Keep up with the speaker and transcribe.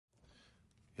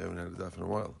You haven't had a daf in a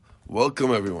while.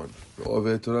 Welcome everyone.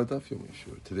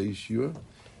 Today's shiur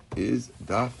is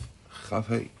daf Chaf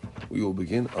Hey. We will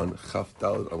begin on Chaf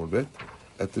Daled Amud Bet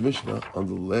at the Mishnah on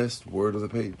the last word of the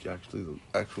page. Actually, the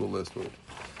actual last word.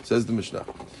 Says the Mishnah.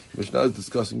 The Mishnah is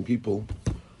discussing people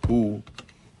who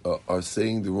are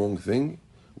saying the wrong thing,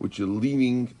 which are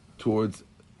leaning towards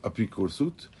a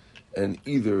pikursut, and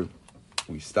either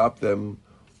we stop them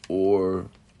or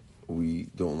we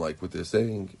don't like what they're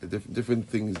saying. Different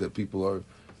things that people are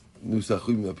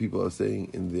nusachim that people are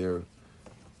saying in their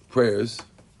prayers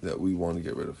that we want to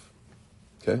get rid of.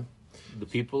 Okay, the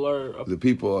people are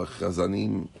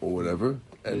chazanim or whatever,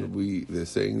 and they're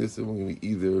saying this, and we're going to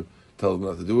either tell them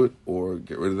not to do it or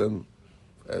get rid of them.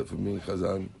 For me,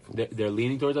 chazan, they're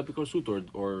leaning towards apikorsut,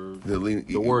 or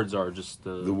the words are just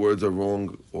the words are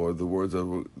wrong, or the words are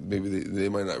maybe they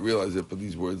might not realize it, but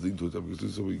these words lead towards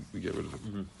apikorsut, so we get rid of them.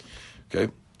 Mm-hmm. Okay,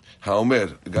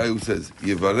 Haomer, the guy who says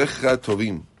Yevarecha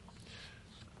Tovim,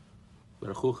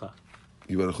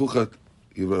 Yevarechucha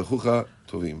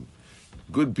Tovim,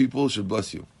 good people should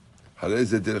bless you. Harei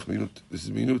zeh derech minut. This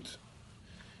is minut.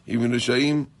 Even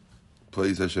Rishaim,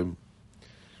 praise Hashem,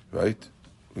 right?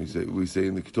 We say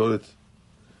in the Ketoret,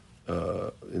 we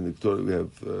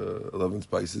have 11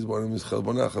 spices. One of them is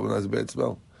chalbonah. Chalbonah is a bad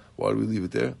smell. Why do we leave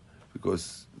it there?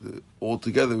 Because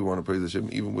altogether we want to praise Hashem,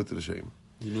 even with the Rishaim.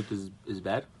 Minut is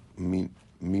bad?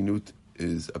 Minut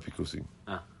is apikosim.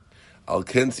 Al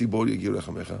ken tzibor yagir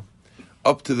lechamecha.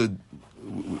 Up to the,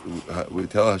 we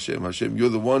tell Hashem, you're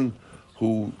the one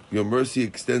who, your mercy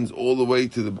extends all the way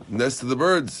to the nest of the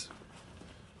birds.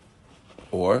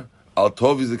 Or, Al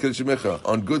tov yizakir shemecha.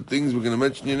 On good things, we're going to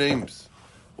mention your names.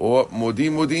 Or,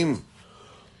 modim. You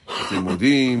say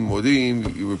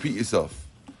modim, you repeat yourself.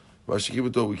 We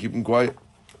keep them quiet.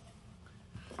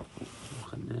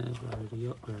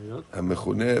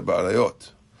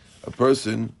 A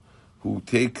person who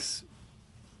takes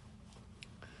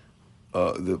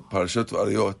the parashat of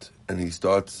Arayot and he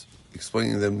starts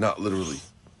explaining them not literally.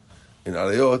 In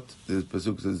Arayot, the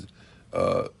pasuk says,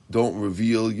 "Don't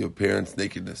reveal your parents'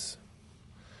 nakedness."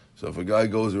 So if a guy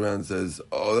goes around and says,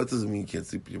 "Oh, that doesn't mean you can't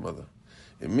sleep with your mother,"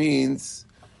 it means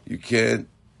you can't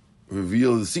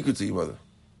reveal the secrets of your mother.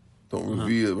 Don't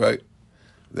reveal, right?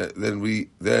 Then we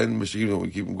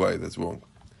keep them quiet. That's wrong.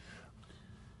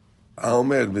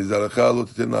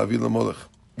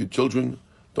 Your children,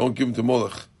 don't give them to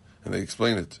Molech. And they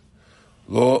explain it.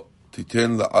 Lo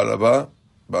titen la'araba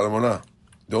ba'ramona.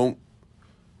 Do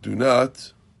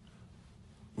not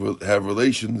have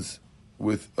relations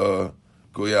with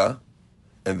Goya,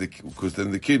 because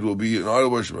then the kid will be an idol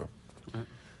worshiper.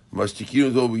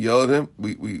 Mashtikinu, we yell at him,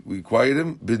 we quiet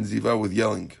him, bin ziva, with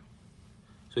yelling.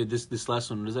 So this last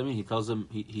one, what does that mean? He tells him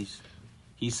he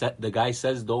said, the guy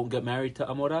says don't get married to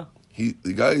Amora?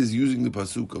 The guy is using the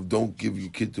pasuk of don't give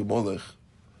your kid to Molech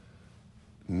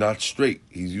not straight.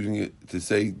 He's using it to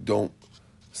say don't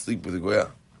sleep with a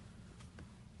Goya.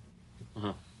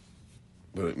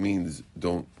 But it means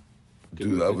don't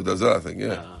do the Avodah Zarah thing.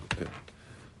 Yeah.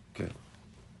 Okay.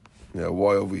 Now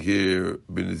why over here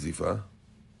bin zifa?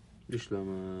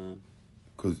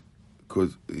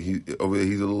 Because over there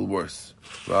he's a little worse.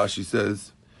 Rashi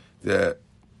says that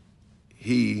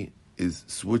he is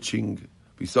switching,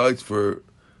 besides for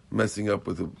messing up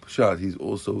with a shot, he's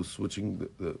also switching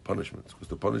the punishments, because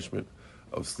the punishment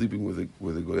of sleeping with a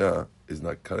goya is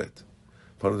not karet.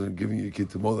 Punishment of giving your kid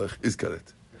to Molech is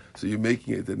karet. So you're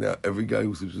making it that now every guy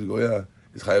who sleeps with a goya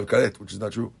is chayav karet, which is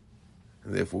not true,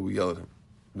 and therefore we yell at him.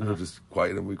 We don't just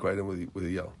quiet him. We quiet him with a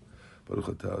yell. Amen.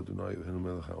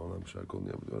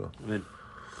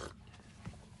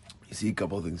 You see a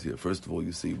couple of things here. First of all,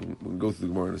 you see, we'll go through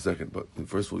the Gemara in a second, but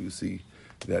first of all, you see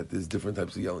that there's different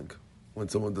types of yelling. When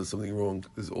someone does something wrong,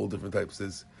 there's all different types.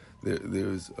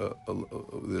 There's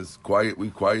quiet. We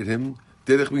quiet him.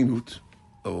 Derech minut,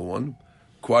 level one.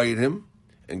 Quiet him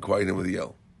and quiet him with a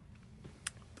yell.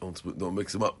 Don't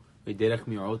mix them up. Derech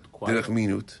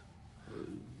minut.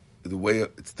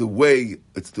 It's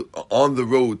on the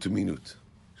road to minut.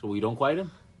 So we don't quiet him?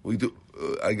 We do.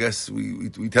 I guess we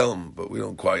tell him, but we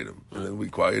don't quiet him. And then we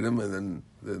quiet him, and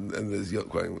then there's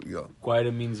quiet yell. Quiet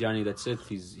him means Yanni, that's it.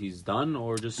 He's done,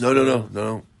 or just no.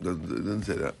 Doesn't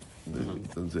say that.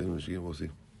 Doesn't say Michigan. We'll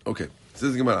see. Okay.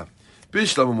 Says Gemara.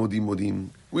 Bishlama modim.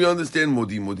 We understand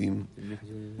modim.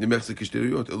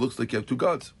 It looks like you have two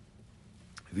gods.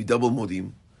 If you double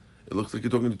modim, it looks like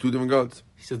you're talking to two different gods.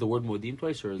 He says the word modim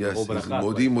twice, or yes, the whole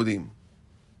barachat? Modim.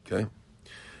 Okay.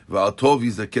 V'al tov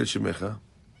yizakir shemecha.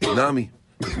 Nami.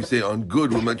 If you say on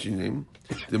good, we'll mention your name.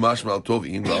 Dimashma al tov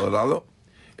in v'al.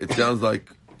 It sounds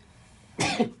like,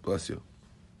 bless you.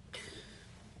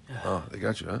 Oh, they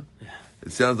got you, huh? Yeah.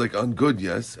 It sounds like on good,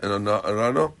 yes, and on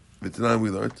Rano, V'tanan we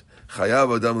learned,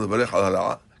 Chayav Adam levarech al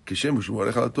hara'a, kishem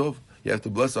v'shuvarech al tov. You have to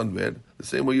bless on bad the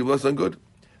same way you bless on good,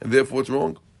 and therefore it's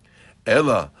wrong.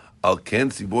 Ella al ken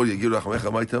sibor yagir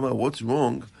rachmecha ma'itama. What's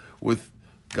wrong with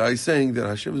guys saying that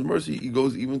Hashem's mercy he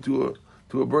goes even to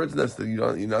a bird's nest, that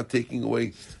you're not taking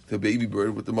away the baby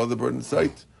bird with the mother bird in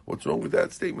sight? What's wrong with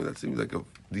that statement? That seems like a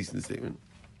decent statement.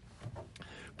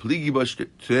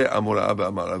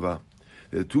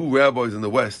 The two rabbis in the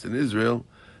West, in Israel,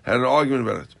 had an argument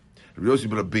about it. Rabbi Yossi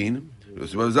ben Rabin, Rabbi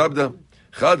Yossi ben Zabda.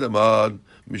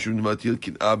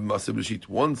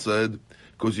 One said,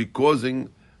 because you're causing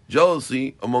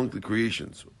jealousy among the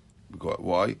creations.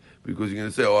 Why? Because you're going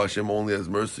to say, oh, Hashem only has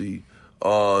mercy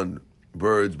on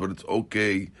birds, but it's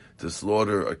okay to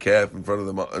slaughter a calf in front of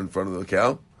the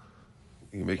cow.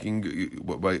 You're making,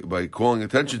 by calling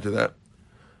attention to that,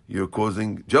 you're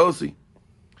causing jealousy.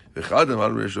 The other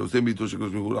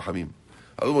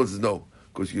one says no,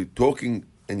 because you're talking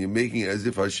and you're making it as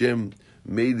if Hashem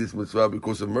made this mitzvah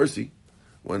because of mercy.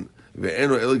 When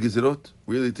really it's a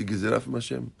gezerah from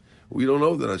Hashem. We don't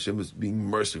know that Hashem is being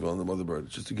merciful on the mother bird.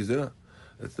 It's just a gezerah.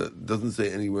 It doesn't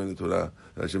say anywhere in the Torah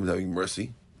that Hashem is having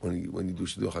mercy when you do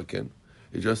shidduch haken.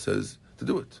 It just says to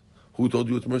do it. Who told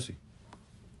you it's mercy?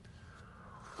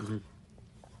 Mm-hmm.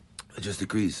 It just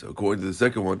agrees. According to the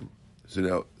second one, so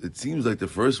now it seems like the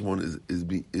first one is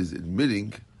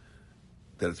admitting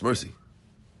that it's mercy,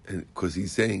 and because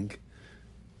he's saying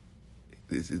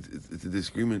it's a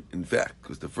disagreement in fact.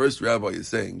 Because the first rabbi is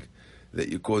saying that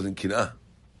you're causing kinah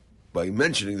by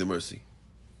mentioning the mercy,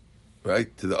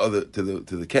 right, to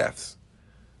the calves.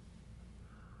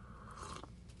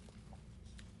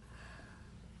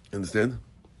 Understand?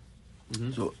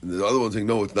 Mm-hmm. So the other one's saying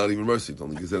no, it's not even mercy; it's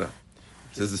only gezerah.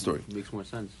 Says the story. Makes more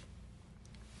sense.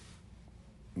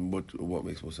 What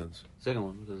makes more sense? Second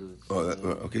one, because it's...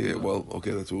 Okay, yeah, well,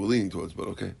 okay, that's what we're leaning towards, but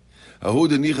okay. A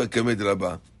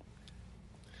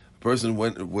person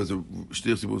was a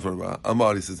shtir sibur from Rabba.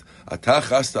 Amar, he says, Ata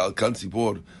chasta al kan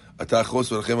sibur, ata chos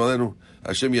v'rachem alenu.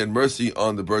 Hashem, you had mercy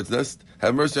on the bird's nest,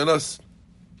 have mercy on us.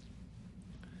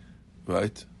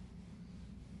 Right?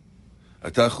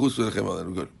 Ata chos v'rachem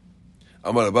alenu, good.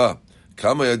 Amar Rabba,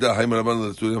 kama yada hayman rabban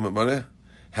l'tzuriyam mareh.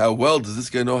 How well does this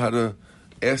guy know how to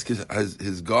ask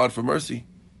his God for mercy?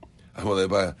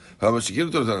 Abaye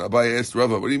asked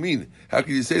Rava, what do you mean? How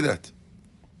can you say that?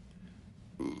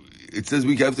 It says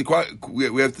we have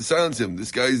to silence him.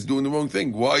 This guy is doing the wrong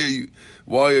thing. Why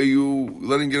are you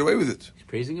letting him get away with it? He's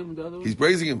praising him, the other one? He's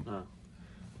praising him.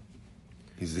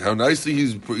 He says how nicely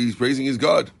he's praising his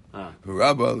God.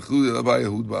 Rabba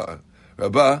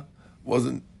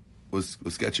was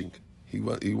sketching. He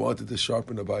wanted to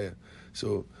sharpen Abaye.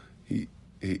 So he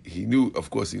knew, of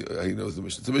course, he knows the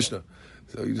Mishnah. It's a Mishnah.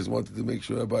 So he just wanted to make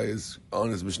sure Abaye is on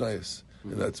his Mishnayos.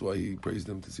 And that's why he praised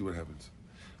him to see what happens.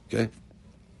 Okay?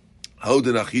 How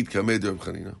did Achid Kamed Reb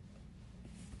Chanina?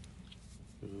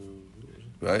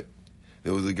 Right?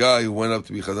 There was a guy who went up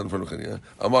to be Chazan in front of Chanina.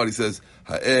 Amar, he says,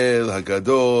 Ha'el,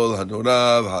 Ha'gadol,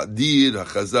 Ha'norav, Ha'dir,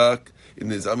 Ha'chazak. In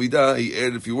his Amidah, he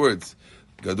added a few words.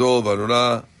 Gadol,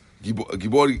 Ha'norah,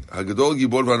 Gibor, Hagadol,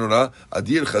 Gibor, Vanora,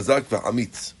 Adir, Chazak,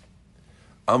 V'amitz.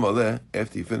 Amaleh,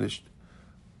 after he finished,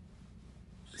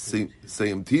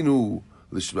 Sayamtinu,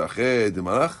 Lishvacheh,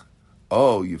 Demarach.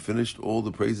 Oh, you finished all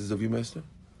the praises of your master?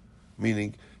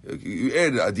 Meaning, you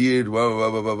added Adir,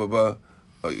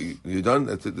 you're done?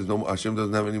 That's it. Hashem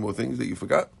doesn't have any more things that you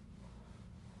forgot?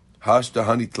 Hashta,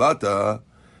 Hanitlata,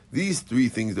 these three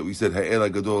things that we said, Ha'el,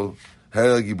 Hagadol,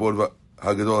 Ha'el, Gibor,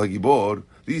 Hagadol, Hagibor,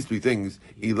 these three things,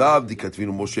 Ilav di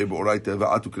katvinu Moshe b'oraita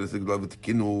va'atu k'nesek glav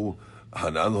v'tikinu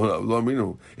hanan lo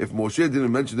aminu. If Moshe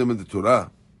didn't mention them in the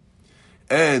Torah,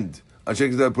 and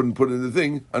Hashem put it in the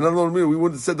thing, hanan lo aminu, we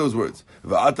wouldn't have said those words.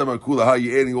 Va'ata markula ha,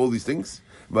 you're adding all these things.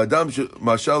 V'adam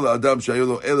mashal adam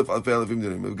shayolo elef alfei alefim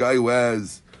dinim. A guy who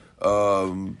has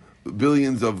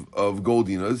billions of gold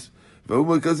dinars, and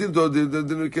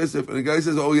the guy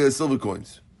says, oh, he has silver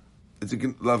coins. It's a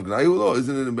lav gnayu,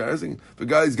 isn't it embarrassing? If a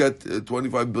guy's got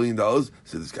 $25 billion, so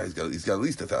this guy's got at least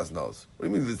 $1,000. What do you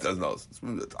mean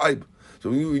 $1,000? It's hype.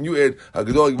 So when you add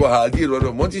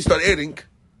once you start adding,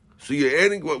 so you're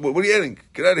adding. What are you adding?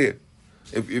 Get out of here.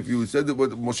 If you said that what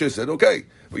Moshe said, okay,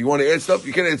 but you want to add stuff,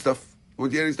 you can add stuff.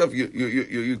 When you're adding stuff,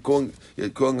 you're calling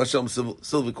Hashem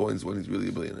silver coins when he's really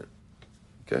a billionaire.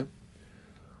 Okay.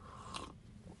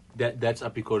 That's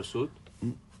apikor sud?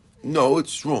 No,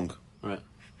 it's wrong. Right.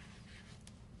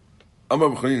 Amar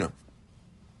b'chanina.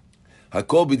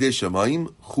 Hakol b'dei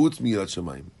shamayim chutz mirat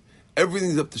shamayim.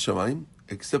 Everything's up to shamayim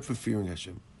except for fearing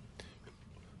Hashem.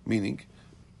 Meaning,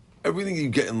 everything you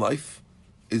get in life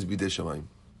is b'dei shamayim.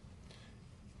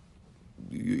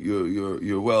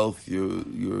 your wealth, your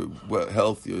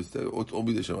health, it's all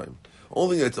be the Shemayim.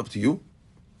 Only thing that's up to you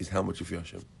is how much you fear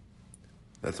Hashem.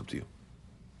 That's up to you.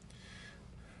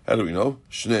 How do we know?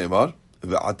 Shnei Emar,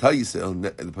 the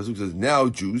pasuk says, now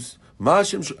Jews, Ma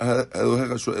Hashem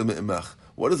Elohecha shoel me'emach.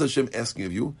 What is Hashem asking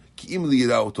of you? Ki'im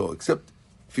liyira'oto, except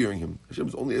fearing Him. Hashem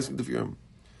is only asking to fear Him.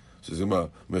 Says Gemara,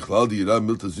 Mechlal diyirah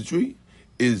milta zitrui.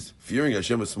 Is fearing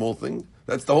Hashem a small thing?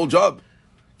 That's the whole job.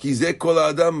 Ki zeh kol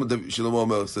ha'adam, Shlomo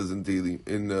Melech says in Tehillim,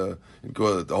 in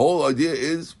Kohelet. The whole idea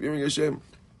is fearing Hashem.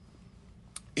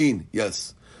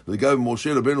 Yes. The guy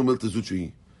Moshe Rabbeinu milta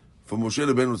zitrui. For Moshe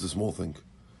Rabbeinu, it's a small thing.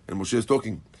 And Moshe is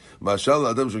talking. Mashal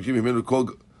adam shemkim himenu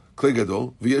kol klei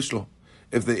gadol v'yeshlo.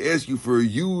 If they ask you for a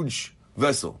huge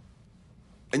vessel,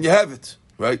 and you have it,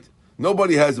 right?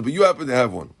 Nobody has it, but you happen to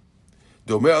have one.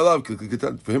 For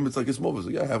him, it's like a small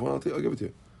vessel. Yeah, I have one. I'll give it to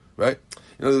you, right?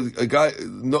 You know, a guy. There's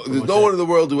no one in the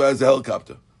world who has a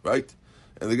helicopter, right?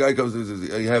 And the guy comes and says,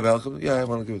 "You have a helicopter? Yeah, I have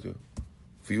one. I'll give it to you."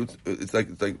 For you, it's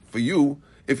like for you.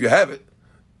 If you have it,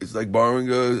 it's like borrowing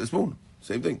a spoon.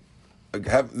 Same thing.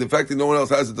 The fact that no one else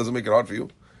has it doesn't make it hard for you.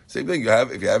 Same thing.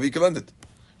 If you have it, you can lend it,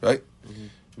 right?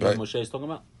 Mm-hmm. Right. Moshe is talking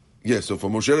about. Yeah, so for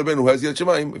Moshe Rabbeinu who has Yad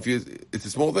Shemayim, it's a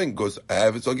small thing, goes, I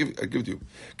have it, so I give it to you.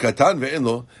 Katan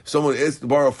ve'enlo, if someone asks to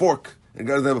borrow a fork, and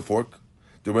God doesn't have a fork,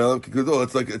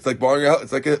 it's like borrowing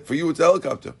for you it's a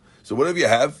helicopter. So whatever you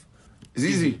have is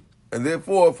easy. And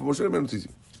therefore, for Moshe Rabbeinu it's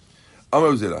easy.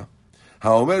 Amar Zera,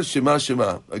 ha'omer Shema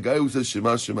Shema, a guy who says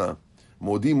Shema Shema,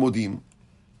 modim modim.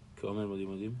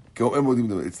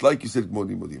 It's like you said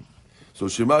modim modim. So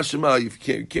Shema Shema, you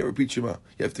can't repeat Shema.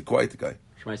 You have to quiet the guy.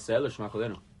 Shema Yisrael or Shema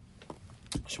Kolenu?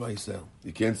 Shema Yisrael.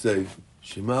 You can't say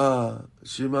Shema,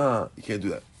 Shema. You can't do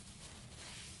that.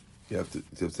 You have to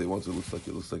say once. It looks like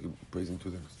you're praising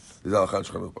two things. This is Al-Khan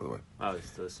Shchanuk, by the way. Oh,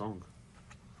 it's the song.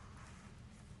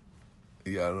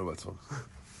 Yeah, I don't know about songs.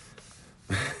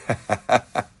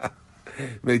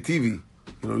 Meitivi. You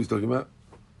know what he's talking about?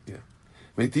 Yeah.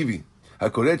 Meitivi.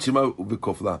 Hakoret Shema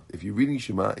u'bekofla. If you're reading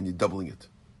Shema and you're doubling it.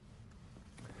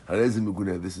 Harezim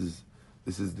Meguneh. This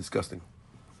is disgusting.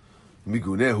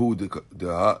 Migunehu the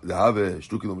Have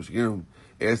Shtukilom Meshkirim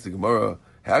asked the Gemara,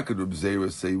 how could Reb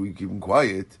Zera say we keep him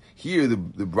quiet? Here the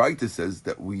Braita says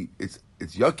that it's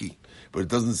yucky, but it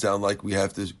doesn't sound like we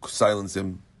have to silence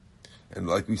him. And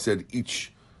like we said,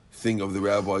 each thing of the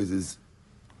rabbis is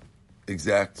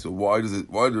exact. So why did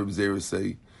Reb Zera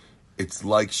say it's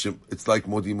like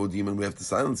Modim Modim and we have to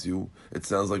silence you? It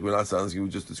sounds like we're not silencing you,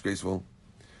 we're just disgraceful.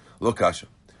 Lo kasha.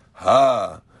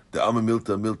 Ha the Amma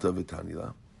Milta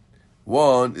V'Tanila.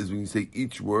 One is when you say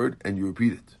each word and you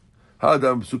repeat it.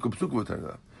 Ha'adam psuka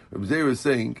v'tanila. Reb Zera is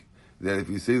saying that if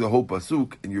you say the whole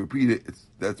pasuk and you repeat it,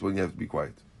 that's when you have to be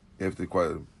quiet. You have to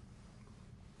quiet him.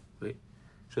 Wait.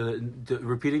 So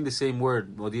repeating the same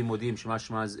word, modim modim, shema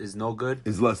shema, is no good.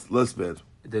 Is less bad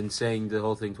than saying the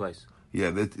whole thing twice.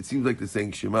 Yeah, it seems like they're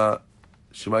saying Shema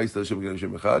Yisrael Shem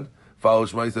Echad. Follow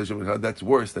Shema Yisrael Shem Echad. That's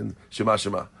worse than Shema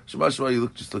Shema. Shema Shema, you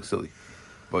look silly.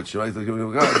 But Shema Yisrael Shem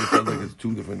Echad, it sounds like it's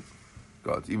two different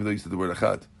gods, even though you said the word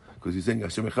Echad, because you're saying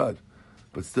Hashem Echad.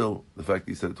 But still, the fact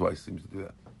that you said it twice seems to do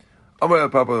that.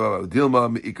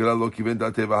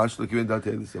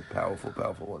 This is a powerful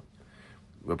one.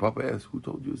 Where Papa asks, who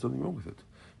told you there's something wrong with it?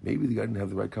 Maybe the guy didn't have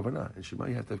the right kavanah, and Shema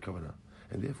you have to have kavanah.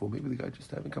 And therefore, maybe the guy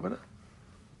just having kavanah.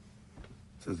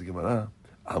 Says the Gemara,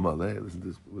 Amaleh, listen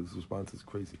to this response, is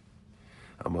crazy.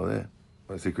 Amaleh,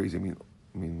 when I say crazy, I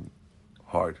mean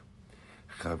hard.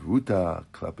 Chavruta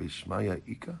klape shmaya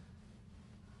ika?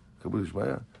 Chavruta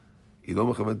shmaya?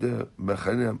 Ilo mechaved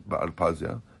mechane ba'al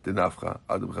pazia, denafcha,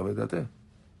 adu mechaved dateh.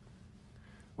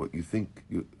 What, you think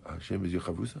Hashem is your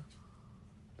chavrusa?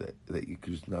 That you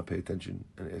could just not pay attention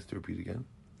and ask to repeat again?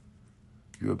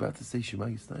 You're about to say Shema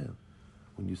Yisrael.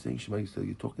 When you're saying Shema Yisrael,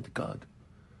 you're talking to God.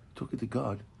 Talking to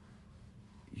God,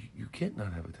 you can't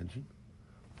not have attention.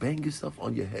 Bang yourself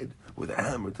on your head with a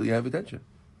hammer until you have attention.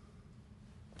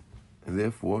 And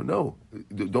therefore, no.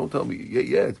 Don't tell me,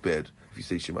 yeah, it's bad if you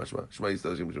say Shema Yisrael,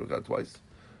 Shema God twice.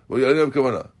 Well, I never come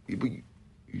on. Who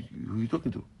are you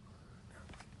talking to?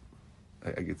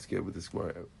 I get scared with this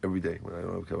Gemara every day. When I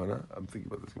don't have kavanah, I'm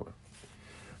thinking about this Gemara.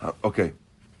 Okay.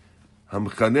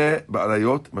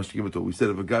 We said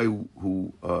if a guy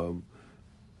who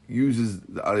uses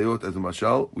the arayot as a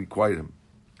mashal, we quiet him.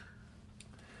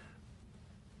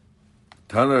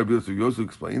 Tana Rabbi Yosef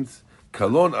explains,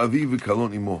 Kalon avi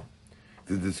v'kalon imo.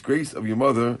 The disgrace of your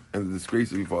mother and the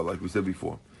disgrace of your father, like we said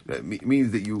before. That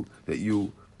means that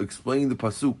you explain the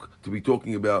pasuk to be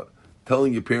talking about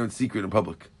telling your parents secret in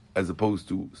public, as opposed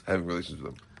to having relations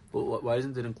with them. Well, why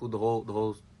doesn't it include the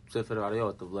whole Sefer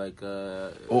Arayot of like.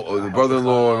 The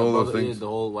brother-in-law and all those things. The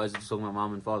whole. Why is it just talking about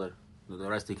mom and father? The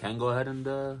rest he can go ahead and.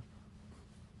 Oh,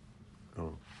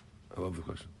 I love the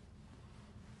question.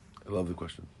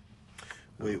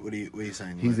 Wait, what are you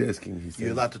saying? He's asking. He's saying,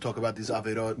 you're allowed to talk about these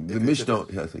averot. The Mishnah.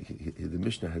 The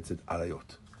Mishnah had said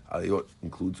Arayot. Arayot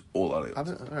includes all Arayot.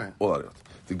 All right. All Arayot.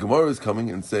 The Gemara is coming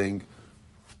and saying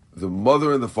the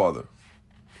mother and the father.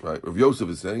 Right? Rav Yosef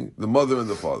is saying the mother and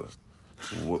the father.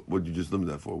 What did you just limit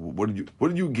that for? What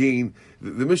did you gain?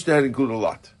 The Mishnah had included a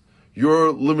lot.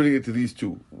 You're limiting it to these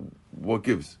two. What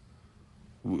gives?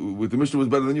 With the Mishnah was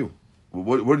better than you.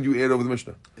 What did you add over the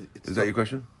Mishnah? Is that your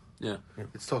question? Yeah.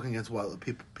 It's talking against what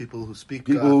people who speak.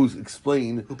 People who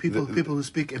explain. People who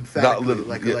speak emphatically,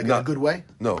 like in a good way.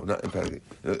 No, not emphatically.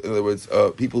 In other words,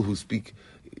 people who speak.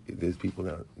 There's people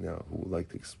now who like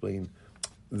to explain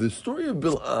the story of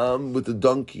Bil'am with the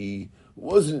donkey.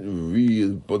 Wasn't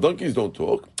real, but donkeys don't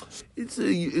talk. It's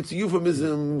a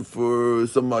euphemism for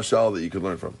some mashal that you could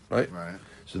learn from, right? Right.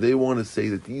 So they want to say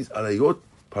that these arayot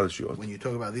parashiyot. When you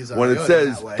talk about these, when it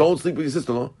says that way, don't sleep with your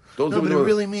sister-in-law, don't. No, sleep but with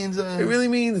it really means. It really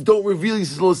means don't reveal your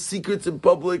sister-in-law's secrets in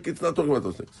public. It's not talking about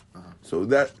those things. So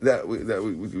that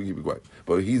we keep it quiet.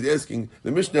 But he's asking.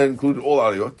 The Mishnah included all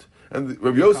arayot, and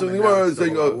Rabbi Yosef and the Gemara is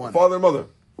saying father and mother.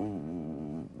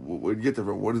 Where do you get that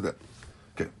from? What is that?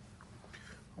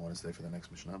 I want to stay for the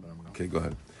next Mishnah, but I'm going. Okay, go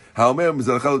ahead.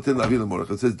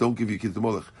 It says, don't give your kids to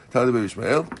Molech. Tell the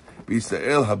Ishmael,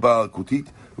 B'Yisrael habal kutit,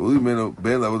 v'ulim meno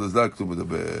ben avodah zara k'tum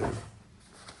medaber.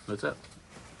 What's up?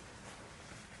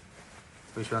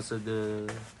 Which one said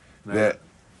the...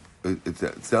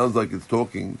 It sounds like it's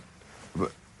talking,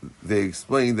 but they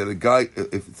explain that a guy,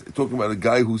 if it's talking about a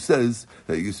guy who says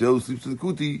that Yisrael sleeps with the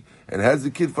kuti and has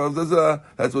a kid for avodah zara,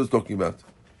 that's what it's talking about.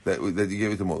 That you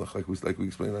gave it to Molech, like we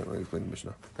explained when I explained the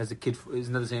Mishnah. As a kid,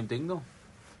 isn't that the same thing though?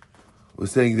 We're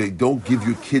saying they don't give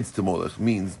your kids to Molech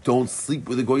means don't sleep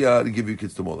with a goya to give your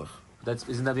kids to Molech.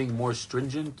 Isn't that being more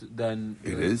stringent than?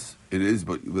 It is,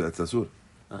 but that's asur.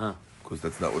 Because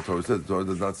that's not what Torah says. Torah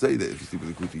does not say that if you sleep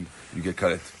with a kuti, you get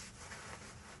karet.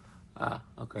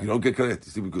 Okay. You don't get karet.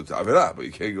 You sleep with a kuti, it's avera, but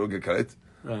you don't get karet.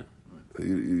 Right.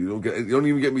 You don't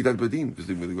even get mitat bedin for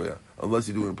sleeping with a goya unless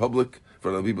you do it in public for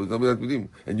other people. It's not mitat bedin,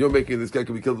 and you're making this guy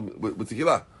can be killed with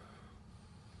tequila.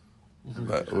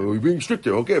 We're being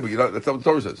stricter, okay, but that's not what the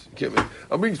Torah says. You can't.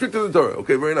 I'm being stricter than the Torah.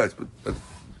 Okay, very nice, but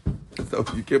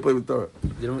you can't play with Torah.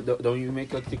 Don't you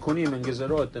make like tikkunim and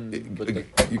gezerot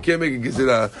you can't make a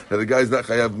gezerah that the guy's not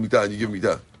chayav mitah and you give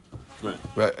mitah.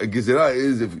 Right. A gezerah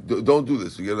is if don't do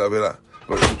this, you get avera.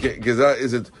 But gezerah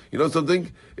isn't. You know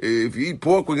something? If you eat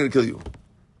pork, we're going to kill you.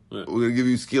 Right. We're going to give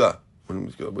you skila.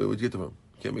 Where'd you get them from?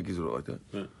 You can't make gezerah like that.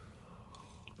 Right.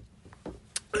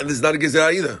 And this is not a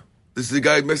gezerah either. This is a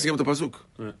guy messing up the pasuk.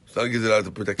 Right. It's not a gezerah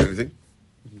to protect anything.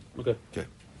 Okay.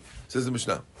 Says the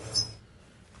Mishnah.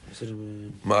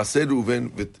 Maaseh Reuven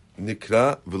v't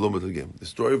nikra v'lo metargem. The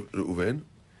story of Reuven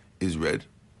is read,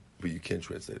 but you can't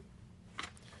translate it.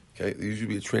 Okay, there usually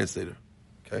be a translator.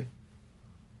 Okay.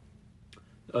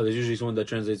 Oh, there's usually someone that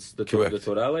translates the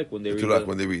Torah, like when they read.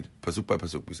 When they read pasuk by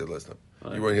pasuk. We said last time.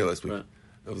 You weren't here last week. Right.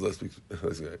 That was last week.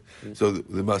 So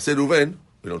the Maaseh Reuven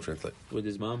we don't translate with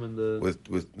his mom and the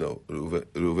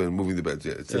Reuven moving the beds.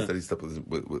 Yeah, it says that he slept with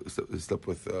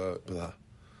Bilhah.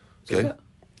 Okay.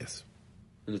 Yes.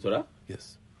 In the Torah?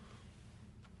 Yes.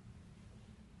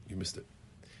 You missed it.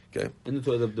 Okay. In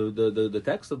the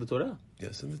text of the Torah?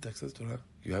 Yes, in the text of the Torah.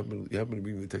 You haven't been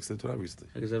reading the text of the Torah recently.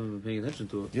 I guess I haven't been paying attention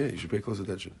to it. Yeah, you should pay close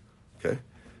attention. Okay.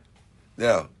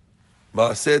 Now,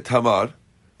 Maaseh Tamar,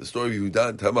 the story of Yehuda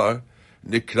and Tamar,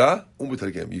 Nikra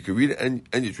u'Metargem. You can read it and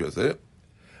you translate it.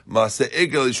 Maaseh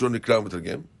Egel Yishon Nikra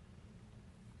u'Metargem.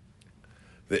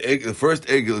 The first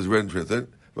Egel is read and translated.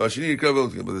 But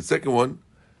the second one,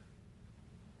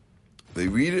 they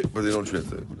read it, but they don't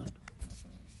translate it.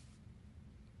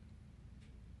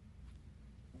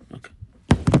 Okay.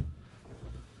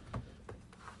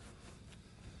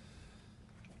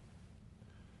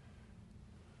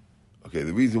 Okay,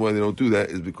 the reason why they don't do that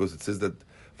is because it says that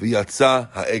v'yatza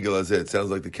ha'egel hazeh. It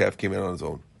sounds like the calf came out on its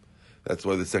own. That's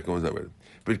why the second one's not read.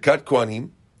 Birkat Kohanim,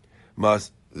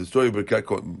 the story of Birkat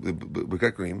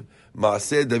Kohanim,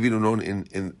 Maaseh David Amnon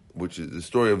in which is the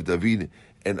story of David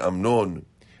and Amnon,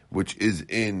 which is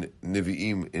in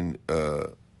Nevi'im in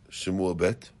Shemuel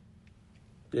Bet.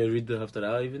 They read the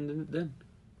Haftarah even then?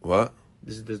 What?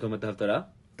 There's no the Haftarah?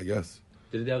 I guess.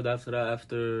 Did they have the Haftarah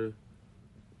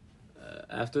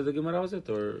after the Gemara, was it?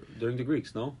 Or during the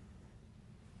Greeks, no?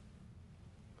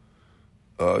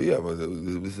 Yeah, but this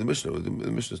is the Mishnah. The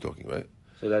Mishnah's talking, right?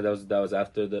 So that was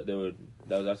after that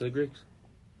was after the Greeks?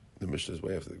 The Mishnah is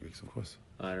way after the Greeks, of course.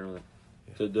 I don't know that.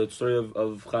 So the story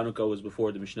of Chanukah was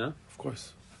before the Mishnah? Of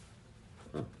course.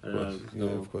 Oh, I Of don't course. know.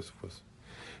 Yeah, of course.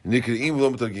 Nikra'im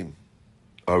v'lo metargim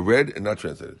are read and not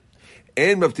translated.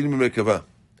 And maftirim b'merkava.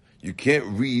 You can't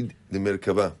read the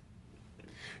merkava.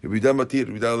 Rabbi Yehuda matir,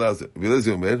 Rabbi Yehuda allows it. Rabbi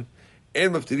Eliezer omer,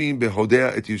 and maftirim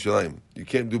behodea et Yerushalayim. You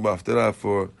can't do maftara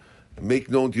for make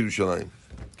known to Yerushalayim.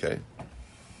 Okay?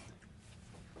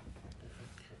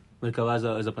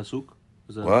 Merkava is a pasuk?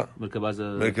 What? Merkava is a...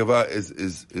 Merkava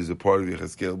is a part of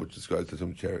Yechezkel which describes the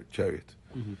term chariot.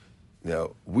 Mm-hmm.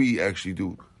 Now, we actually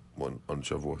do one on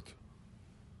Shavuot.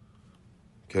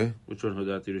 Okay? Which one?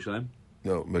 Hodat Yerushalayim?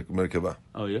 No, Merkava.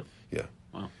 Oh, yeah? Yeah.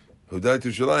 Wow. Hodat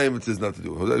Yerushalayim, it says not to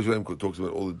do. Hodat Yerushalayim talks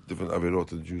about all the different averot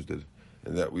that the Jews did,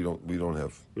 and that we don't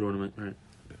have. We don't want to... Right.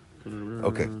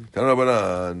 Okay.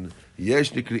 Tanabanan.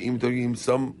 Yesh nikri'im targim.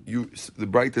 Some the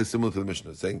Braita is similar to the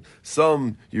Mishnah, saying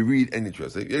some you read and you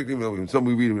translate. Some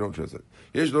we read and we don't translate.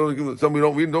 Yesh some we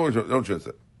don't read and don't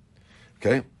translate.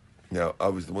 Okay. Now,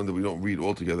 obviously, the ones that we don't read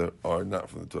altogether are not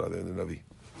from the Torah. They're in the Navi.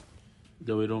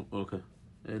 That we don't... Okay.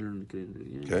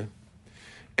 Okay.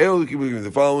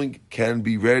 The following can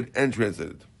be read and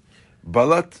translated.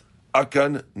 Balat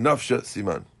akan nafsha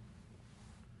siman.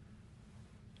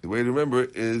 The way to remember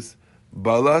it is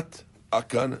Balat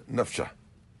Akan Nafsha.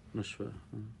 Nishva.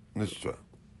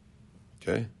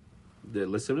 Okay? The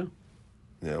listener?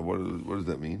 Yeah, what does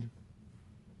that mean?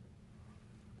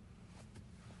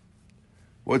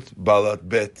 What's Balat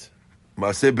Bet?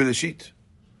 Maaseh Bereshit.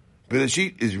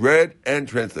 Bereshit is read and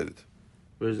translated.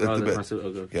 Where's That's the bet.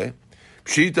 Okay.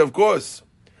 Pshit, of course.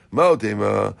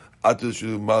 Ma'otema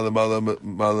atushu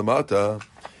malamata.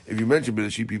 If you mention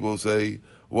Bereshit, people say,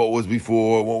 what was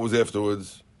before, what was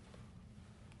afterwards.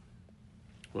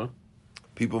 What?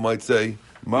 People might say,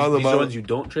 These are the ones you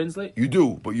don't translate? You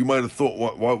do, but you might have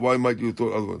thought, why might you have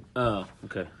thought other one? Oh,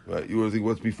 okay. Right? You would think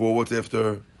what's before, what's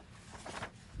after.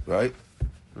 Right?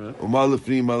 Right. What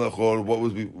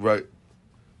was right?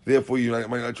 Therefore, you might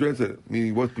not translate it.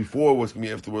 Meaning, what's before, what's going to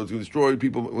be afterwards, going to destroy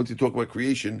people. Once you talk about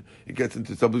creation, it gets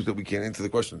into subjects that we can't answer the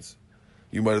questions.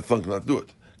 You might have thunk not to do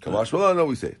it. Kamash Malan, no,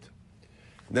 we say it.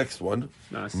 Next one.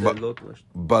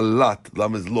 Balat,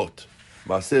 lam is lot.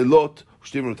 Maaseh lot,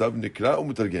 ushtim rotav nikra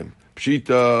umutargem.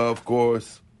 Pshita, of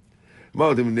course. You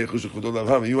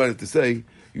might have to say,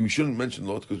 you shouldn't mention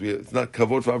lot, because it's not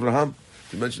kavod for Abraham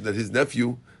to mention that his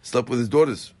nephew slept with his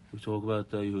daughters. We talk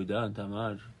about Yehuda and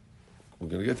Tamar. We're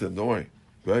going to get to them, don't worry.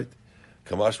 Right?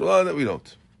 Kamash Malan, that we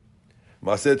don't.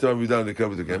 Maaseh Tamar Yehuda nikra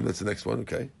umutargem, that's the next one,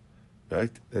 okay?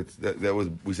 Right? That was,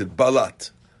 we said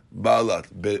balat. Balat,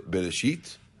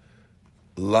 Bereshit.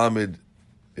 Lamed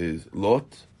is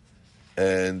Lot,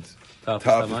 and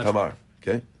Taf is Tamar.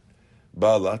 Okay?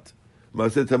 Balat.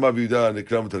 Maaseh Tamar Yehuda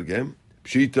Nekram Targem.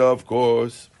 Pshita, of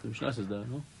course. The Mishnah says that,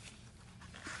 no?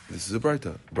 This is a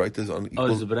Braita. Braita is on equal,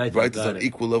 this is a Braita. Braita is on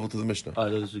equal level to the Mishnah. Oh,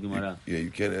 this is the Gemara. Yeah, you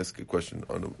can't ask a question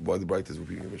on why the Braita is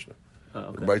repeating the Mishnah. Oh,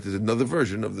 okay. The Braita is another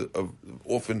version of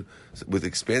often with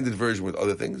expanded version with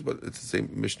other things, but it's the same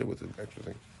Mishnah with an extra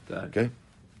thing. Got it. Okay?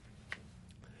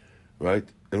 Right?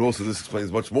 And also, this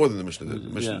explains much more than the Mishnah did.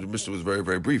 The Mishnah was very,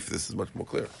 very brief. This is much more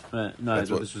clear. Right. No, I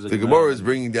thought this was the Gemara is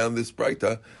bringing down this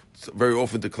Braita very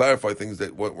often to clarify things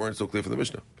that weren't so clear for the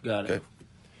Mishnah. Got it. Okay?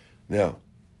 Now,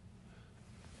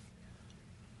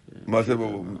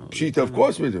 Pshita, of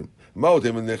course, we do. It's not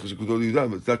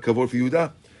kavod for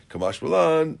Yehuda. Kamash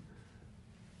Malan,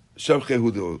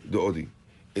 Shavchehu De'odi.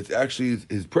 It's actually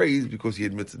his praise because he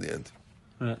admits in the end.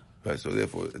 Right? So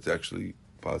therefore, it's actually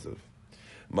positive.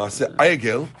 Maaseh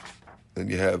Egel, then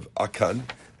you have Akan,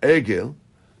 Egel,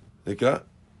 Nikra,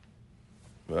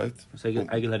 right? Egel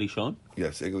Harishon?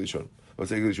 Yes, Egel Harishon.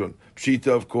 What's Egel Harishon? Pshita,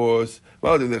 of course.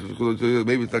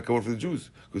 Maybe it's not covered for the Jews,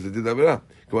 because they did Avirah.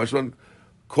 Kamashman,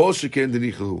 Kol Sheken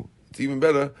Denichahu. It's even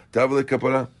better to have a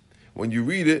kapara. When you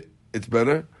read it, it's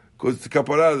better, because it's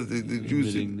kapara, the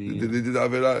Jews, they did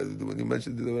Avirah, when you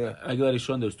mentioned the Avirah. Egel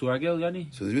Harishon, there's two Egel, Yani?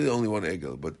 So there's really only one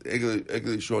Egel, but Egel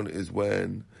Harishon is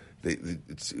when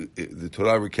the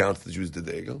Torah recounts the Jews did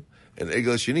the Egel, and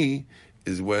Egel Sheni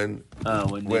is when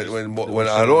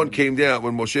Aaron came down,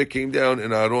 when Moshe came down,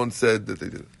 and Aaron said that they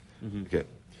did it. Mm-hmm. Okay,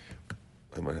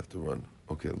 I might have to run.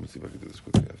 Okay, let me see if I can do this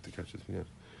quickly. I have to catch this again.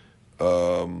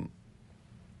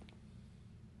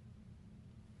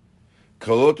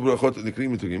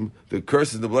 The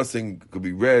curse and the blessing could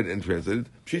be read and translated.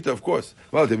 Pshita, of course.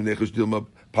 Maybe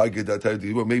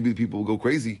the people will go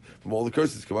crazy from all the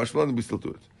curses. We still do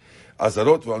it.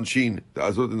 Azarot v'onshin, the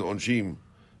azarot and the onshim.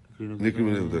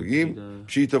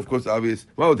 Pshita, of course, obvious.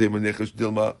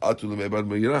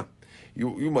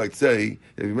 You might say,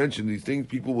 if you mention these things,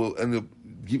 people will end up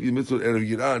giving you mitzvah out of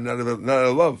yirah, not out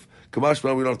of love.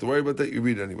 Kamashma, we don't have to worry about that. You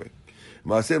read it anyway.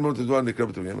 Maaseh Amnon Tezwan Nikra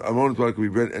B'Targem. Amnon Tezwan could be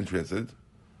read and translated.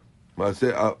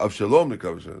 Maaseh Avshalom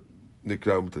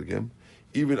Nikra B'Targem.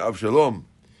 Even Avshalom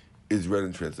is read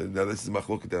and translated. Now this is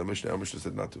Machloket that Mishnah. Our Mishnah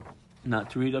said not to. Not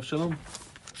to read Avshalom?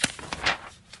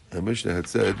 Our Mishnah had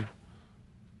said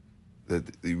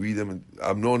that they read them and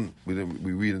Amnon we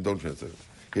read and don't translate.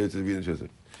 Here it says read and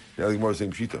translate. Now the Gemara is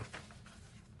saying Pshita.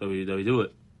 That we do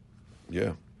it.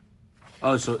 Yeah.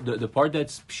 Oh, so the part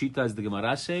that's Pshita is the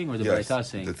Gemara saying or the Yes, Baraita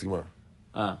saying? that's the Gemara.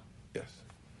 Ah. Yes.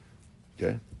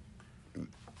 Okay.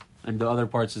 And the other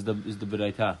parts is the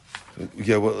Baraita.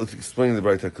 Yeah, well, let's explain the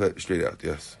Braita straight out.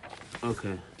 Yes.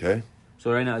 Okay. Okay.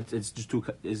 So right now it's just two.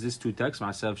 Is this two texts?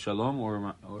 Ma'asev Shalom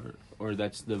or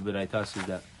that's the Baraita says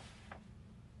that.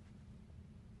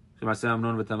 So Ma'asev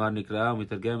Amnon v'Tamar Nikra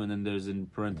Mitargem, and then there's in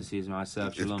parentheses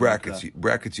Ma'asev Shalom. It's brackets. Nikra.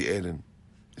 Brackets you add in.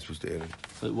 You're supposed to add in.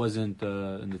 So it wasn't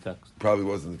in the text. Probably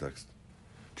was in the text.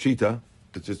 Pshita.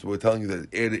 It's just we're telling you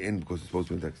that add it in because it's supposed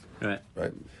to be in the text. Right.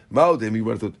 Right. Ma'odem, you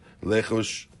would have thought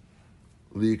Lechosh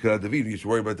Liikra David. You should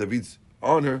worry about David's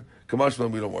honor.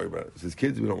 Kamashlam, we don't worry about it. It's his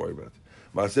kids. We don't worry about it.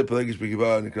 Maaseh Pelegish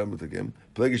Begiva Nikra Mitargem.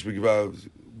 Pelegish Begiva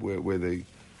where they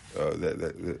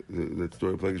that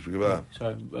story of Pelegish Begiva.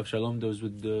 Sorry, Avshalom. Those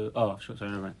with the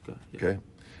sorry, never mind. Go. Yeah. Okay.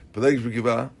 Pelegish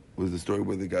Begiva was the story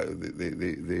where the guy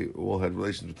they all had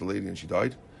relations with the lady and she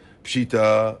died.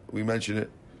 Pshita, we mentioned it.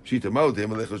 Pshita Ma'odem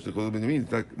Alechosh Nechol Binyamin.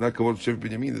 It's not Kavod Shev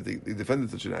Binyamin that they defended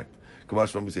such an act.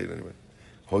 Kamashlam, we say it anyway.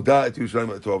 Hoda et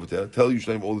Yerushalayim at Tovatel. Tell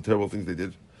Yerushalayim all the terrible things they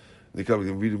did. They come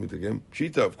and read them again.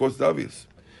 Pshita, of course, it's obvious.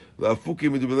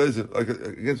 La'afukim edu b'lezer, like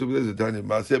against b'lezer, Tanya,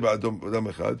 Maaseh ba'adam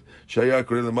echad, Shaya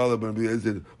korei l'mala ben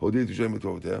b'lezer, Hoda et Yerushalayim at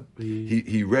Tovatel.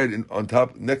 He read on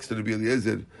top, next to the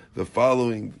B'lezer, the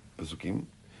following pasukim.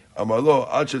 Amar lo,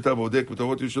 ad sheta bodek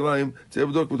b'tovot Yerushalayim, tzeh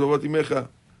bodok b'tovot imecha.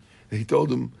 He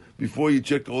told him, before you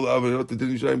check all the avarot that did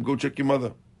in Yerushalayim, go check your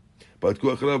mother. But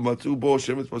they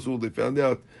found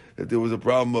out that there was a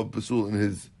problem of pasul in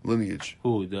his lineage.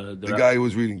 Who the guy who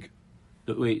was reading?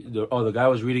 The guy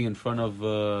was reading in front of.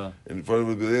 In front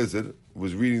of Eliezer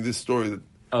was reading this story. That,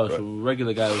 right. So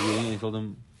regular guy was reading and he told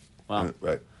him, "Wow."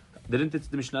 Right. Didn't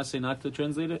the Mishnah say not to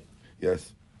translate it?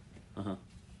 Yes. Uh-huh.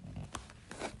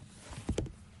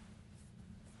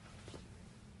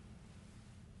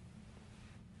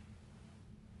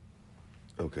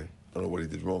 Okay. I don't know what he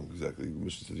did wrong exactly. The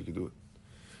Mishnah says you could do it.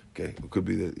 Okay. It could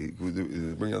be that he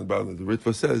could bring on the bottom that the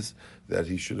Ritva says that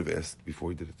he should have asked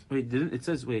before he did it. Wait, didn't it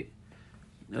says wait?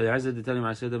 We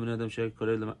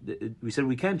said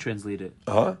we can translate it.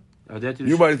 Uh-huh.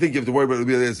 You might think you have to worry about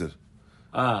Rabbi Eliezer.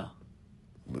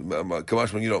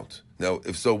 Kamashman, you don't. Now,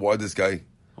 if so, why this guy?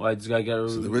 Why this guy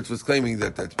got? So the Ritva was claiming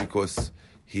that that's because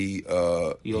he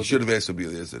should have asked Rabbi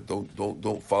Eliezer.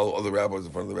 Don't follow other rabbis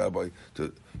in front of the rabbi.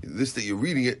 To this that you're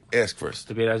reading it, ask first.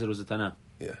 Rabbi Eliezer was a Tana.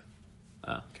 Yeah.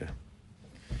 Okay.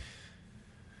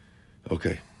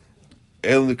 Okay.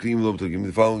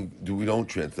 The following we don't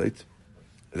translate.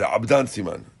 The Abdan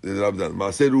Siman. The Abdan.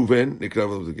 Maaseh Ruven Nikra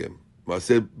V'Lotagim.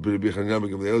 Maaseh B'Rabbi Chanina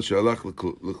B'Gamliel She'alach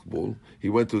L'Kbul. He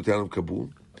went to the town of Kabul.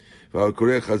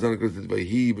 V'Ha'Koreh Chazan K'Ratzit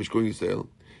V'Hi B'Shkon Yisrael.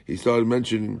 He started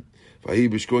mentioning V'Hi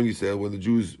B'Shkon Yisrael when the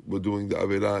Jews were doing the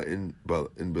Averah in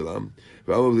Bilam.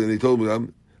 And they told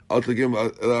Bilam, Al Tagim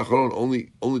El Acharon,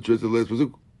 only translate the last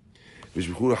pasuk.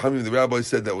 V'Shbichu Rachamim, the rabbi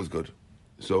said that was good.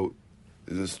 So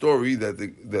there's a story that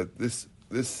this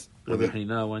Rabbi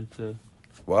Hanina went to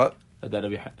what? That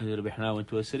Rabbi Hanina went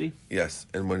to a city. Yes,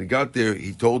 and when he got there,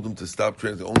 he told them to stop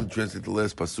translating, only translate the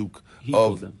last pasuk. He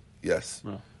told them. Yes,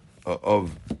 Oh.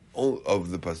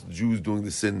 of the Jews doing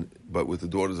the sin, but with the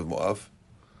daughters of Moab,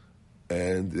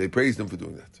 and they praised him for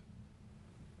doing that.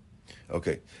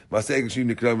 Okay, Maseh Egel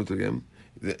Sheni Nikra Mitargem.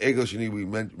 The Egel Sheni we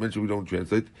mentioned we don't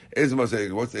translate. What's the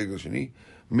Egel Sheni?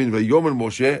 Min Vayomer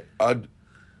Moshe ad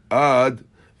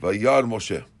Vayar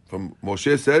Moshe. From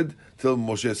Moshe said till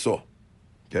Moshe saw.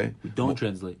 Okay? We don't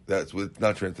translate. That's what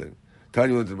not translating.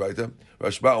 Tanya went to the Braita.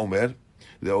 Rashba Omer.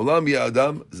 The Olam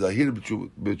Ya'adam Zahir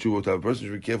B'Tshuvotav. A person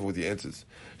should be careful with the answers.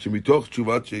 Shemitoch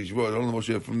Tshuvat Sheishvo Aaron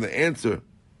Moshe. From the answer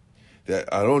that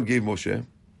Aaron gave Moshe.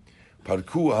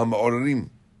 Parku HaMa'orarim.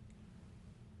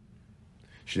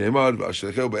 Shneimar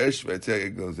V'Ashlecheu B'Esh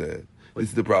V'Etzeh Egel Zeh. This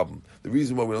is the problem. The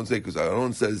reason why we don't say because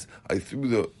Aaron says, I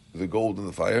threw the gold in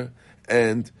the fire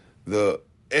and the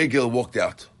Egel walked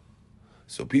out.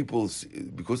 So people,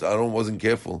 because Aaron wasn't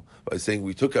careful by saying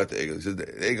we took out the Egel, he said the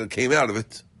Egel came out of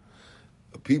it.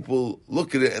 People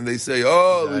look at it and they say,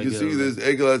 oh, you can see this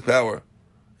Egel has power.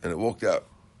 And it walked out.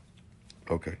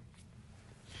 Okay.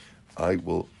 I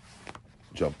will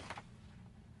jump.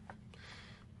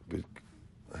 But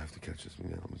I have to catch this one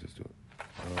again. Let me just do it.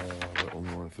 I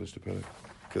only want to finish the paddock.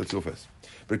 Okay, let's go fast.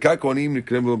 Birkat Kohanim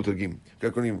nikrem v'lo metargim.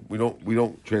 Birkat Kohanim, we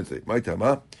don't translate. My time,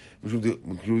 huh? Since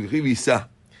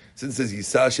it says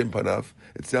Yisa Hashem panav,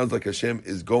 it sounds like Hashem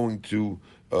is going to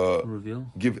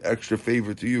Reveal. give extra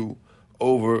favor to you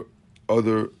over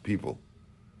other people.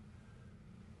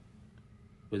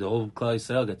 With the whole Klal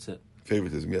Yisrael gets it.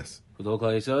 Favoritism, yes. With the whole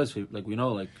Klal Yisrael, is like we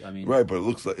know, like I mean. Right, but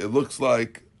it looks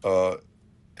like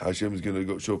Hashem is going to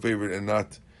go show favor and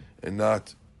not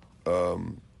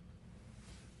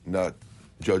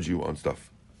judge you on stuff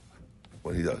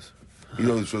when He does. He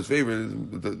knows shows favor.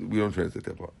 We don't translate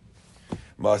that part.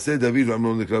 Maaseh David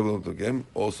v'Amnon nikrav v'Amnon.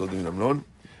 Also David Amnon.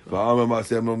 V'Amar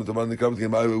Maaseh Amnon v'Tamar nikrav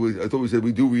v'Amnon. I thought we said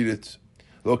we do read it.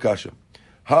 Lo kasha.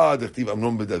 Ha dechtiv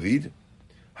Amnon b'David.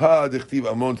 Ha dechtiv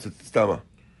Amnon stama.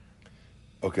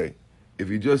 Okay, if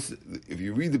you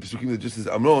read the Pesukim that just says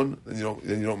Amnon, then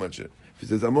you don't mention it. If it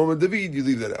says Amnon and David, you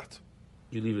leave that out.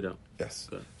 You leave it out. Yes.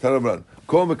 Good. Tanabran.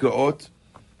 Kol mekraot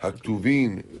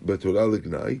haktuvin b'Torah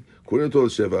l'gnai kohen Torah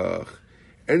shevach.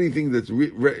 Anything that's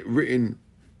written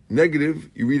negative,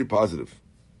 you read it positive.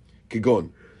 Kigon.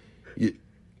 If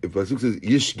Pasuk says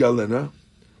Yish Galena,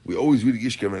 we always read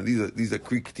Yish Galena. These are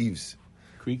Greek thieves.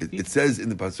 It says in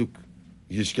the Pasuk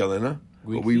Yish Galena,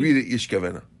 but we read it Yish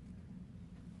Galena.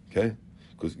 Okay,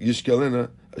 because Yish Galena,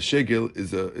 a shegel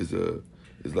is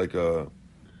like a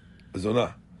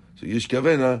zonah. So Yish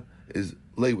Galena is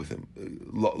lay with him,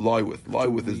 lie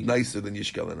with is nicer than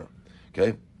Yish Galena.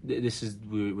 Okay. This is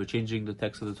we're changing the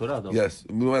text of the Torah, though. Yes,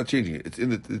 we're not changing it. It's in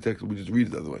the text. We just read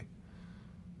it the other way.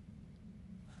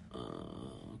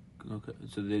 Okay,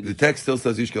 so The text still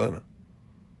says Yish Galena.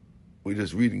 We're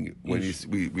just reading it when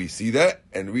we see that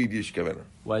and read Yish Galena.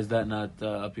 Why is that not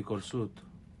apikol sut?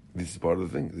 This is part of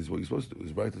the thing. This is what you're supposed to do.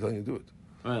 It's right to tell you to do it.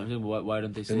 Right. Why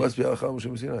don't they say It must be Halacha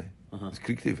Moshe Sinai. It's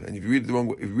Kriktiv. And if you read it the wrong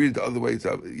way, if you read it the other way,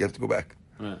 you have to go back.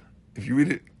 Right. If you read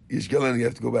it Yish Galena, you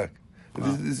have to go back. Wow.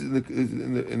 This is in the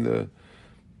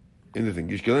thing.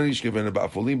 Yish Galena Yish Galena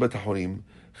ba'afolim b'tahonim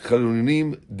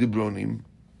chalunim dibronim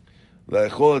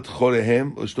la'echol et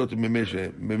chorehem l'shtot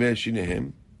memeh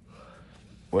shinehem.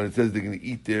 When it says they're going to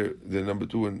eat their number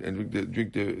two and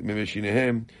drink the memeh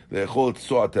shinehem, la'echol et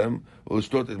soatem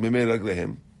l'shtot et memeh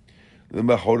raglehem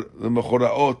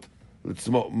l'mechoraot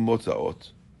l'tzmo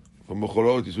motzaot. From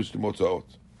mechoraot you switch to motzaot.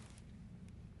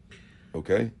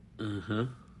 Okay.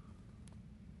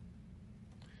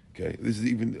 Okay, this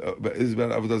is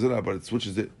about Avodah Zarah, but it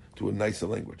switches it to a nicer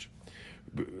language.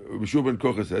 B'shur ben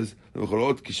Kocha says,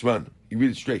 kishman. You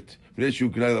read it straight. He says,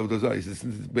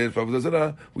 since it's bad for Avodah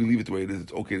Zarah, we leave it the way it is.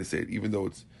 It's okay to say it, even though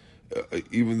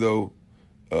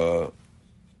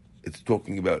it's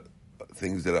talking about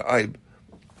things that are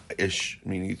aib-ish,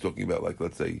 meaning it's talking about, like,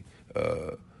 let's say,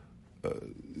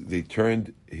 they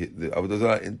turned the Avodah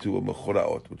Zarah into a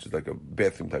mechoraot, which is like a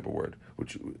bathroom type of word,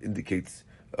 which indicates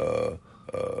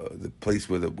the place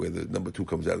where the number two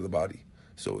comes out of the body.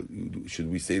 So should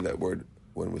we say that word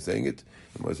when we're saying it?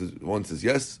 And one says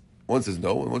yes, one says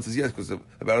no, and one says yes, because about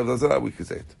Avodah Zarah we could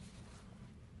say it.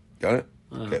 Got it?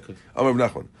 Okay. Amar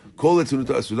Nachman. Kol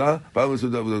litzanuta asura, ba'al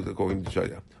litzanuta according to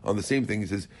Sharia. On the same thing, he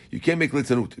says you can't make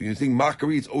litzanut. You're saying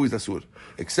mockery, it's always asur,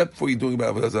 except for you doing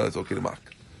about Avodah Zarah. It's okay to mock,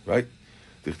 right?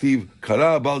 Tichtiv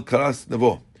kara bal karas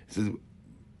navo.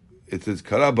 It says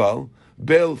kara bal.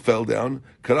 Bel fell down.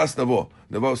 Karas navo.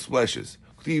 Navo splashes.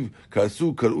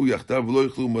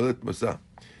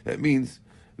 That means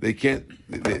they can't.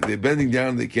 They're bending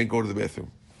down. They can't go to the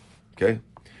bathroom. Okay.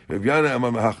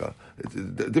 It's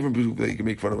a different proof that you can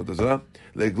make fun of Avodah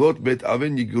Leglot bet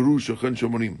avin yiguru shochen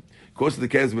shomonim. Because of the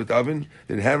cast of bet avin,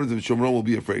 the inhabitants of Shomron will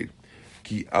be afraid.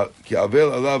 Ki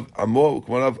avel alav amo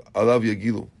ukmarav alav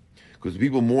yagilu. Because the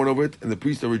people mourn over it and the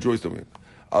priests are rejoiced over it.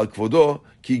 Al kvodo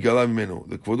ki gala mimenu.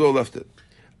 The kvodo left it.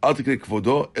 Al tikre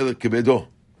kvodo el kebedo.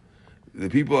 The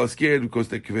people are scared because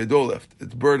the kvedo left.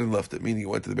 Its burden left it, meaning it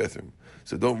went to the bathroom.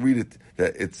 So don't read it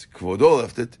that it's kvodo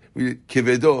left it. Read it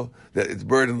kvedo, that its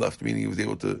burden left, meaning he was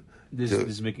able to. This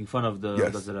is making fun of the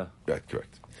yes. Avodah. Right,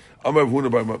 correct. Amar Huna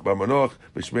bar Manoach,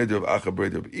 b'shmei of Acha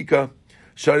Bred of Ika,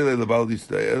 Shari le Laval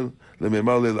Yisrael,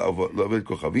 leMemar le Lavet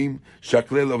Kochavim,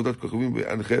 Shakle Lavadat Kochavim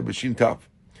be'anche b'shin taf.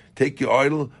 Take your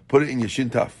idol, put it in your shin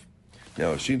taf.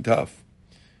 Now, shin taf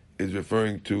is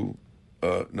referring to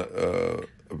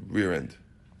rear end.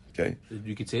 Okay?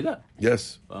 You could say that?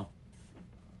 Yes. Wow.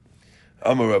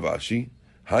 Amar Rav Ashi,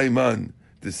 Haiman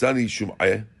Desani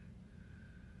Shum'ayeh.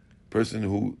 Person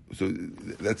who, so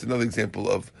that's another example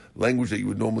of language that you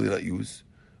would normally not use,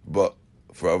 but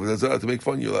for Avodah Zarah to make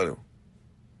fun, you're allowed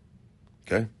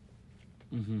to. Okay?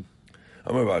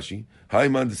 Amar Rav Ashi,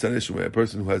 Haiman Desani Shum'ayeh, a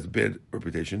person who has a bad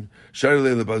reputation. Shari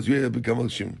le Bazuye beGamal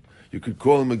Shin. You could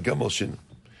call him a Gamal Shin.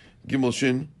 Gimel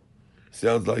Shin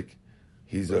sounds like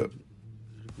he's a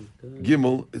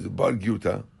Gimel is a Bar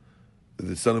Gyuta,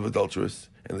 the son of adulteress,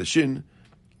 and the Shin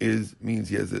means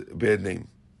he has a bad name.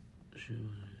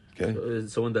 Okay,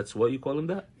 someone that's what you call him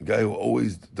that? a guy who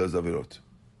always does avirot,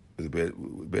 with a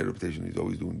bad reputation. He's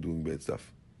always doing bad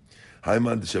stuff. If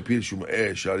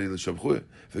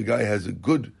the guy has a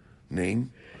good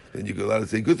name, then you're allowed to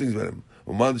say good things about him.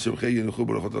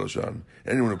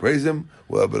 Anyone who praise him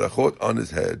will have berachot on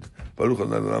his head.